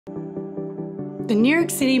The New York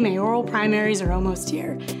City mayoral primaries are almost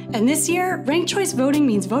here. And this year, ranked choice voting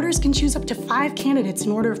means voters can choose up to 5 candidates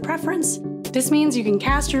in order of preference. This means you can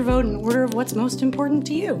cast your vote in order of what's most important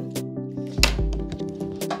to you.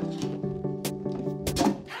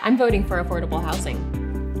 I'm voting for affordable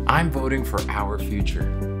housing. I'm voting for our future.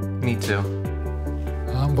 Me too.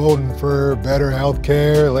 I'm voting for better health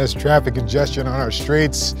care, less traffic congestion on our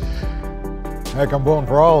streets. Heck, I'm voting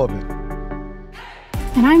for all of it.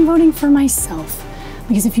 And I'm voting for myself.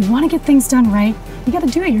 Because if you want to get things done right, you gotta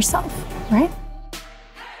do it yourself, right?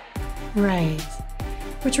 Right.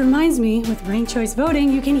 Which reminds me, with ranked choice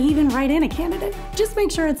voting, you can even write in a candidate. Just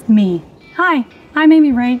make sure it's me. Hi, I'm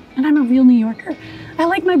Amy Wright, and I'm a real New Yorker. I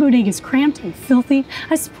like my bodegas cramped and filthy.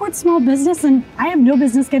 I support small business, and I have no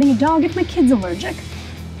business getting a dog if my kid's allergic.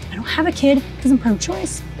 I don't have a kid because I'm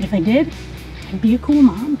pro-choice, but if I did, I'd be a cool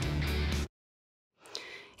mom.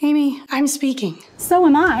 Amy, I'm speaking. So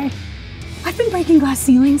am I. I've been breaking glass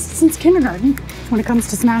ceilings since kindergarten. When it comes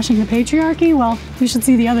to smashing the patriarchy, well, you should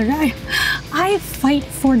see the other guy. I fight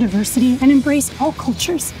for diversity and embrace all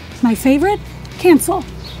cultures. My favorite? Cancel.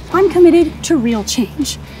 I'm committed to real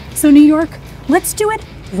change. So New York, let's do it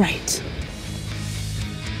right.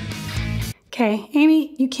 Okay,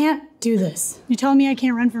 Amy, you can't do this. You telling me I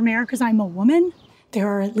can't run for mayor because I'm a woman? There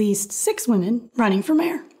are at least 6 women running for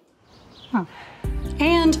mayor. Huh.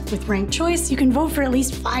 And with ranked choice, you can vote for at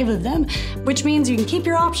least 5 of them, which means you can keep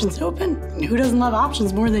your options open. Who doesn't love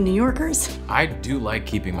options more than New Yorkers? I do like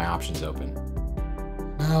keeping my options open.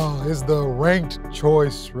 Now, is the ranked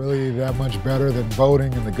choice really that much better than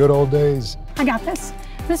voting in the good old days? I got this.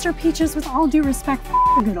 Mr. Peaches, with all due respect,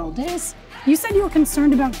 the good old days. You said you were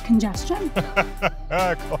concerned about congestion.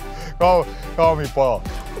 call me Paul.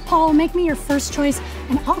 Paul, make me your first choice,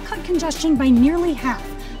 and I'll cut congestion by nearly half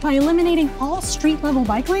by eliminating all street-level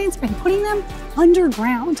bike lanes and putting them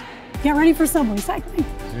underground. Get ready for subway cycling.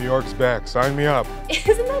 New York's back. Sign me up.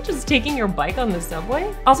 Isn't that just taking your bike on the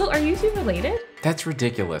subway? Also, are you two related? That's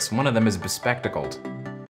ridiculous. One of them is bespectacled.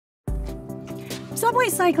 Subway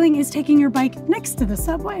cycling is taking your bike next to the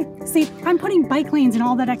subway. See, I'm putting bike lanes and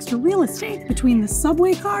all that extra real estate between the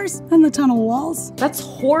subway cars and the tunnel walls. That's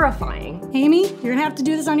horrifying. Amy, you're gonna have to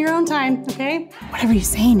do this on your own time, okay? Whatever you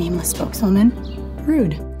say, nameless spokeswoman.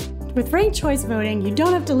 Rude. With ranked choice voting, you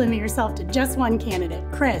don't have to limit yourself to just one candidate.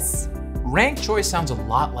 Chris. Ranked choice sounds a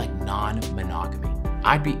lot like non-monogamy.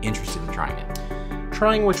 I'd be interested in trying it.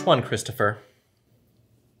 Trying which one, Christopher?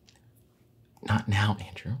 Not now,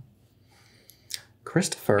 Andrew.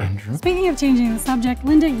 Christopher. Andrew? Speaking of changing the subject,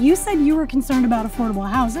 Linda, you said you were concerned about affordable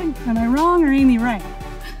housing. Am I wrong or Amy right?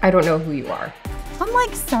 I don't know who you are.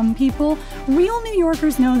 Unlike some people, real New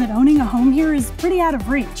Yorkers know that owning a home here is pretty out of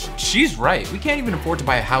reach. She's right. We can't even afford to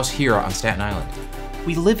buy a house here on Staten Island.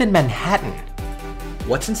 We live in Manhattan.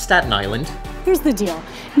 What's in Staten Island? Here's the deal.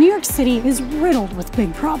 New York City is riddled with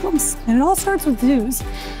big problems, and it all starts with zoos.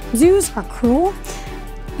 Zoos are cruel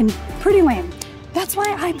and pretty lame. That's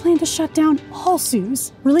why I plan to shut down all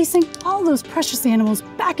zoos, releasing all those precious animals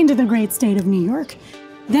back into the great state of New York.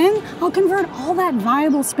 Then I'll convert all that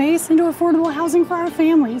viable space into affordable housing for our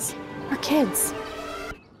families, our kids.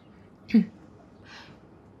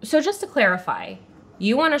 So just to clarify,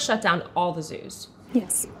 you want to shut down all the zoos?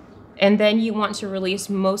 Yes. And then you want to release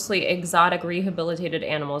mostly exotic rehabilitated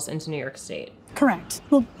animals into New York State? Correct.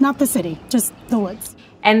 Well, not the city, just the woods.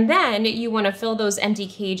 And then you want to fill those empty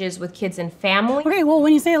cages with kids and family? Okay, well,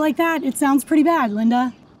 when you say it like that, it sounds pretty bad,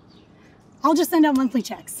 Linda. I'll just send out monthly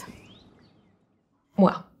checks.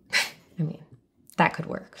 Well, I mean, that could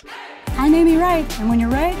work. I'm Amy Wright, and when you're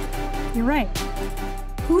right, you're right.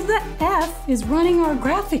 Who the F is running our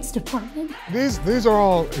graphics department? These are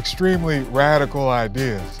all extremely radical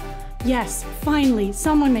ideas. Yes, finally,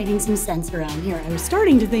 someone making some sense around here. I was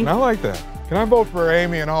starting to think... And I like that. Can I vote for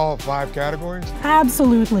Amy in all 5 categories?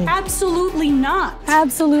 Absolutely. Absolutely not.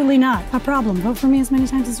 Absolutely not. A problem. Vote for me as many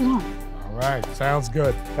times as you want. All right, sounds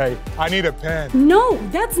good. Hey, I need a pen. No,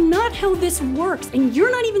 that's not how this works, and you're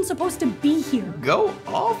not even supposed to be here. Go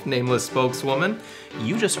off, nameless spokeswoman.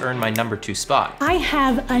 You just earned my number 2 spot. I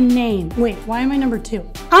have a name. Wait, why am I number 2?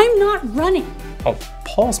 I'm not running. Oh,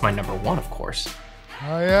 Paul's my number 1, of course.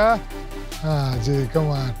 Oh, yeah? Ah, gee, come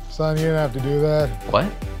on. Son, you didn't have to do that. What?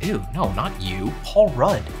 Ew, no, not you. Paul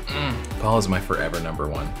Rudd. Paul is my forever number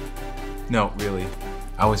 1. No, really.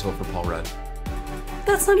 I always vote for Paul Rudd.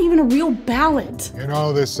 That's not even a real ballot. You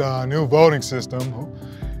know, this new voting system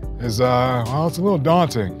is, well, it's a little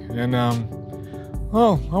daunting. And,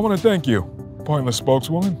 well, I want to thank you, pointless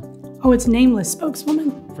spokeswoman. Oh, it's nameless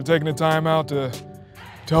spokeswoman. For taking the time out to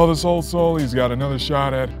tell this old soul he's got another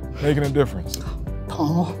shot at making a difference.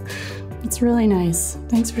 Paul, it's That's really nice.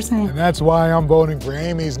 Thanks for saying. And that's why I'm voting for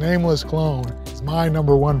Amy's nameless clone. It's my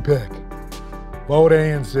 #1 pick. Vote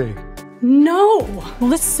ANC. No! Well,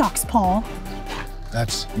 this sucks, Paul.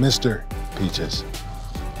 That's Mr. Peaches.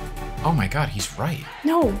 Oh my god, he's right.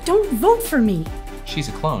 No, don't vote for me. She's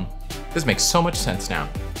a clone. This makes so much sense now.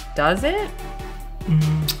 Does it?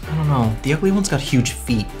 I don't know. The ugly one's got huge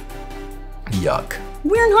feet. Yuck.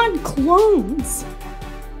 We're not clones.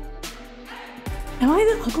 Am I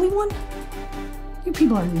the ugly one? You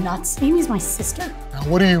people are nuts. Amy's my sister. Now,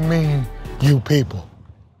 what do you mean, you people?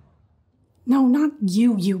 No, not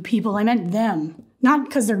you people. I meant them. Not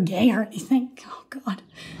because they're gay or anything. Oh, God.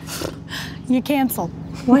 You canceled.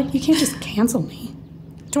 What? You can't just cancel me.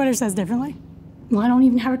 Twitter says differently. Well, I don't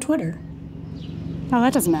even have a Twitter. Oh,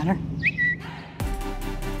 that doesn't matter.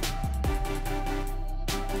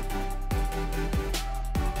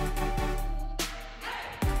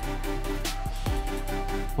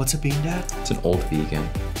 What's a bean, Dad? It's an old vegan.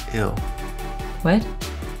 Ew. What?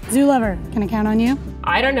 Zoo lover, can I count on you?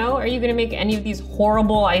 I don't know. Are you gonna make any of these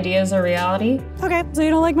horrible ideas a reality? Okay, so you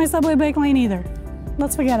don't like my Subway bake lane either.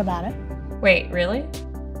 Let's forget about it. Wait, really?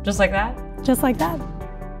 Just like that? Just like that.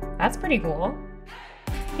 That's pretty cool.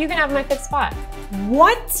 You can have my 5th spot.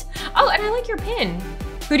 What? Oh, and I like your pin.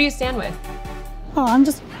 Who do you stand with? Oh, I'm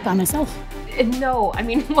just by myself. No, I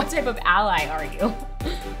mean, what type of ally are you?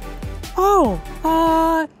 Oh,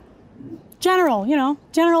 general, you know,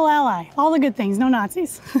 general ally. All the good things, no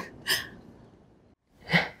Nazis.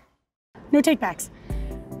 No takebacks.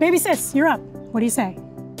 Baby sis, you're up. What do you say?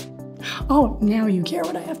 Oh, now you care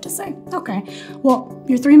what I have to say. Okay. Well,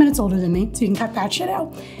 you're 3 minutes older than me, so you can cut that shit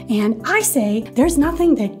out. And I say there's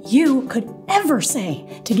nothing that you could ever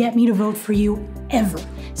say to get me to vote for you, ever.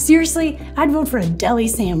 Seriously, I'd vote for a deli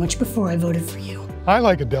sandwich before I voted for you. I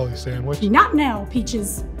like a deli sandwich. Not now,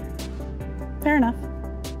 Peaches. Fair enough.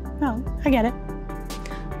 No, I get it.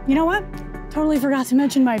 You know what? Totally forgot to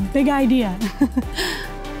mention my big idea.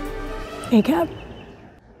 A-cap.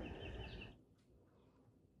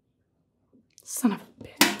 Son of a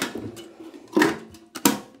bitch.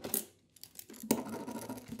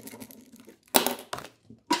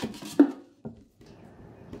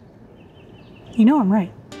 You know I'm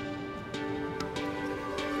right.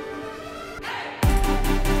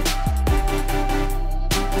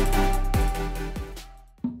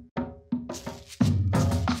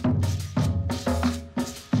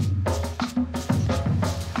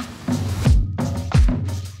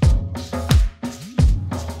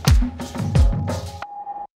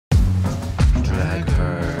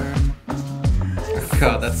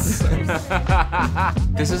 God, that's so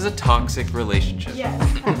This is a toxic relationship. Yes.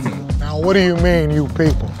 Now, what do you mean, you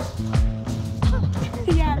people?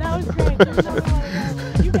 Yeah, that was great. There's no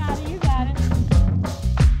way. You got it, you got it.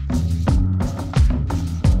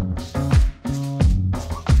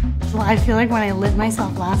 Well, I feel like when I lit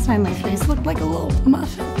myself last time, my face looked like a little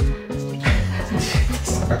muffin.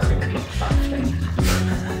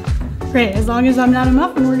 Great, as long as I'm not a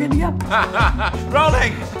muffin, we're good to go.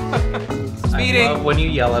 Rolling! I love when you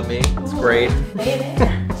yell at me. It's great.